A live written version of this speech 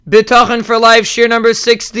Bitachon for Life, Shir number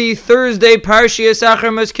 60, Thursday, Parshias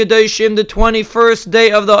Achermas Kedoshim, the 21st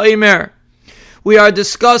day of the Omer. We are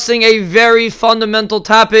discussing a very fundamental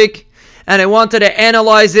topic, and I wanted to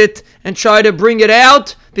analyze it and try to bring it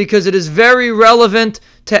out because it is very relevant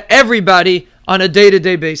to everybody on a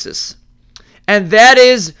day-to-day basis. And that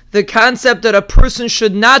is the concept that a person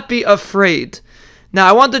should not be afraid. Now,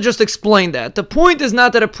 I want to just explain that. The point is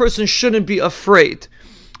not that a person shouldn't be afraid.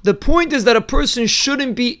 The point is that a person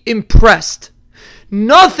shouldn't be impressed.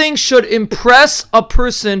 Nothing should impress a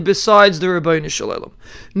person besides the Ribbono Shel Olam.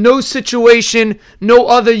 No situation, no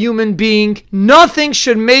other human being, nothing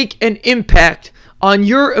should make an impact on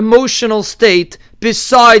your emotional state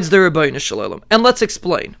besides the Ribbono Shel Olam. And let's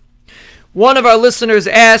explain. One of our listeners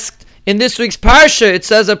asked, in this week's Parsha, it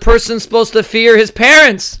says a person's supposed to fear his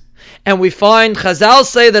parents. And we find Chazal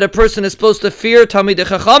say that a person is supposed to fear Talmidei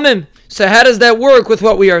Chachamim. So how does that work with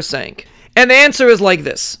what we are saying? And the answer is like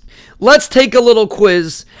this. Let's take a little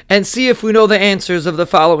quiz and see if we know the answers of the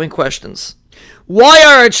following questions. Why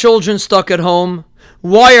are our children stuck at home?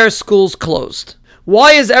 Why are schools closed?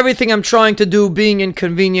 Why is everything I'm trying to do being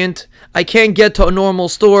inconvenient? I can't get to a normal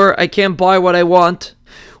store. I can't buy what I want.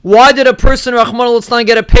 Why did a person, Rachmana litzlan,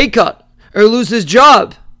 get a pay cut or lose his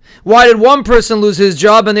job? Why did one person lose his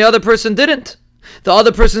job and the other person didn't? The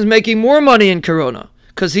other person's making more money in Corona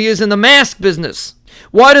because he is in the mask business.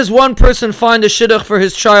 Why does one person find a shidduch for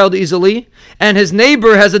his child easily and his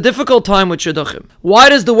neighbor has a difficult time with shidduchim? Why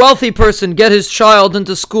does the wealthy person get his child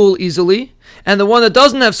into school easily and the one that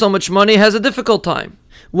doesn't have so much money has a difficult time?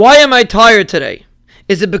 Why am I tired today?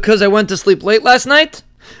 Is it because I went to sleep late last night?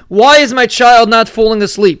 Why is my child not falling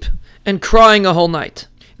asleep and crying a whole night?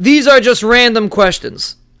 These are just random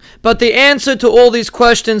questions. But the answer to all these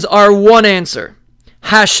questions are one answer.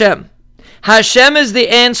 Hashem. Hashem is the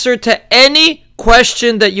answer to any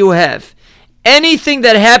question that you have. Anything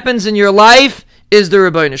that happens in your life is the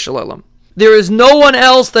Ribbono Shel Olam. There is no one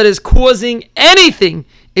else that is causing anything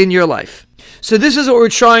in your life. So this is what we're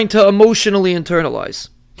trying to emotionally internalize.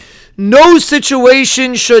 No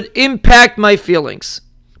situation should impact my feelings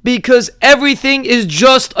because everything is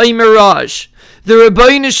just a mirage. The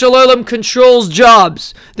Ribbono Shel Olam controls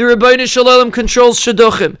jobs. The Ribbono Shel Olam controls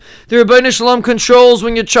shidduchim. The Ribbono Shel Olam controls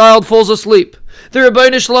when your child falls asleep. The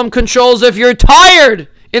Ribbono Shel Olam controls if you're tired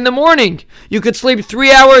in the morning. You could sleep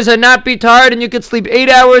 3 hours and not be tired, and you could sleep 8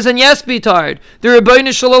 hours and yes, be tired. The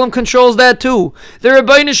Ribbono Shel Olam controls that too. The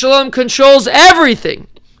Ribbono Shel Olam controls everything.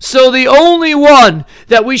 So the only one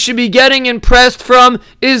that we should be getting impressed from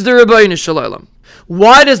is the Ribbono Shel Olam.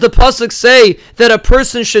 Why does the pasuk say that a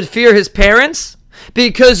person should fear his parents?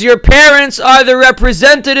 Because your parents are the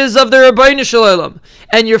representatives of the Ribbono Shel Olam.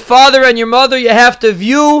 And your father and your mother you have to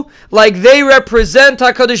view like they represent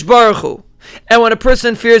HaKadosh Baruch Hu. And when a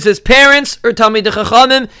person fears his parents or Talmidei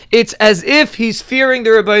Chachamim, it's as if he's fearing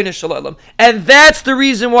the Ribbono Shel Olam. And that's the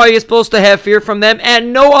reason why you're supposed to have fear from them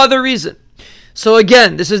and no other reason. So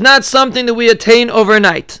again, this is not something that we attain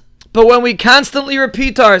overnight. But when we constantly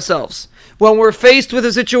repeat to ourselves, when we're faced with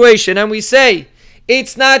a situation and we say,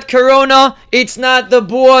 it's not Corona, it's not the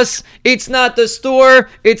boss, it's not the store,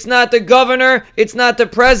 it's not the governor, it's not the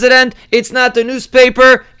president, it's not the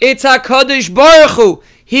newspaper, it's HaKadosh Baruch Hu.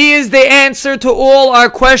 He is the answer to all our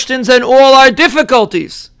questions and all our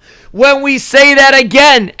difficulties. When we say that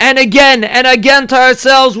again and again and again to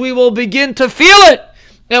ourselves, we will begin to feel it.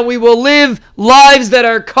 And we will live lives that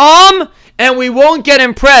are calm and we won't get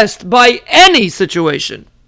impressed by any situation.